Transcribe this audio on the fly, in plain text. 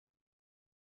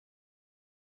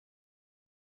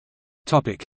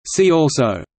See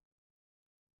also: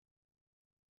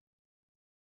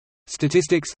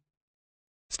 Statistics,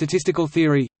 Statistical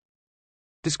theory,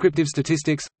 Descriptive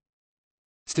statistics,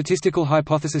 Statistical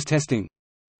hypothesis testing,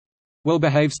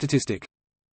 Well-behaved statistic.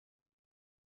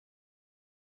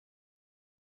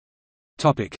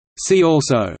 See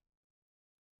also: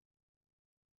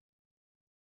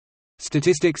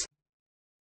 Statistics,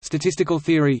 Statistical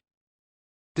theory,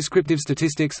 Descriptive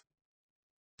statistics,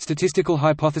 Statistical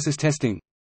hypothesis testing,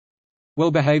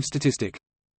 Well-behaved statistic.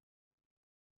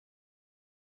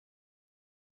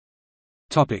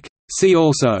 See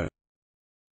also: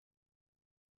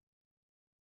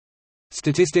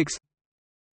 Statistics,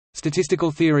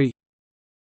 Statistical theory,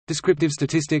 Descriptive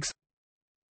statistics,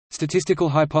 Statistical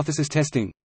hypothesis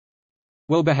testing,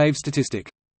 Well-behaved statistic.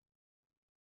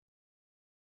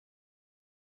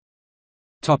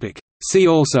 See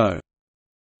also: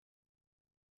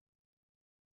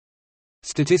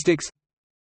 Statistics,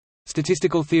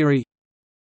 Statistical theory,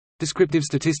 Descriptive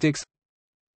statistics,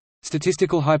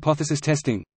 Statistical hypothesis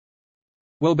testing,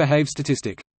 Well-behaved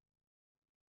statistic.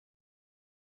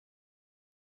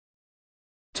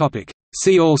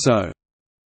 See also: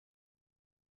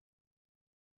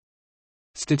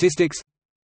 Statistics,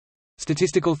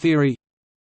 Statistical theory,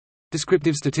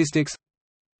 Descriptive statistics,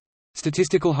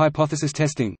 Statistical hypothesis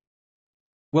testing,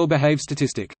 Well-behaved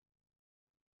statistic.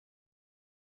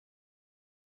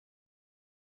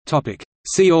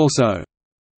 See also: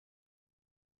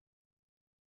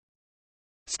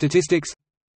 Statistics,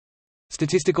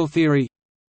 Statistical theory,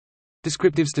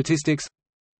 Descriptive statistics,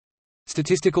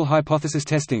 Statistical hypothesis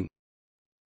testing,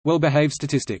 Well-behaved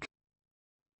statistic.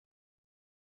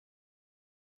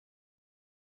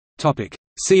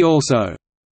 See also: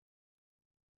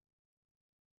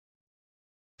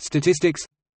 Statistics,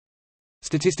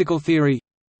 Statistical theory,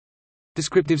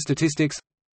 Descriptive statistics,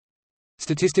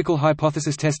 Statistical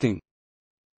hypothesis testing,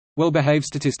 Well-behaved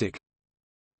statistic.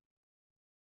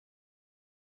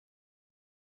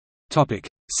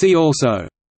 See also: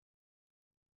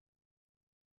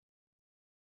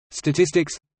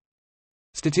 Statistics,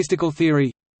 Statistical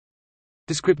theory,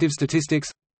 Descriptive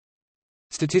statistics,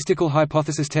 Statistical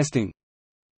hypothesis testing,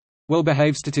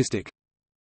 Well-behaved statistic.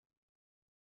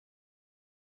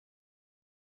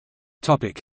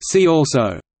 See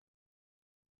also: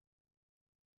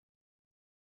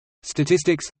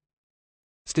 Statistics,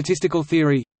 Statistical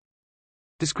theory,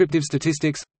 Descriptive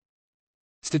statistics,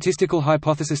 Statistical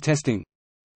hypothesis testing,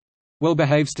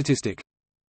 Well-behaved statistic.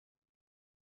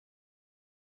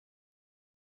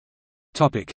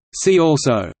 See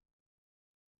also: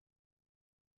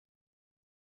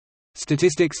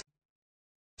 Statistics,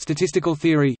 Statistical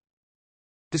theory,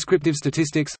 Descriptive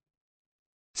statistics,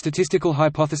 Statistical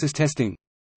hypothesis testing,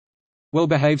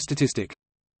 Well-behaved statistic.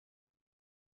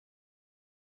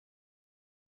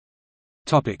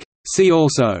 See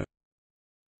also: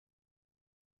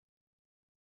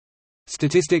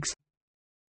 Statistics,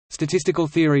 Statistical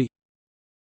theory,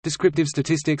 Descriptive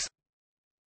statistics,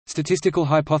 Statistical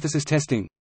hypothesis testing,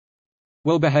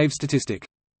 Well-behaved statistic.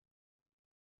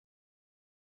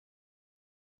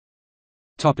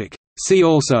 See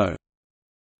also: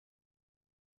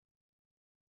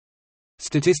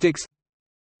 Statistics,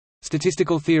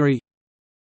 Statistical theory,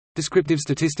 Descriptive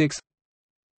statistics,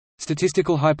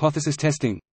 Statistical hypothesis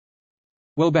testing,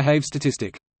 Well-behaved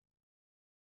statistic.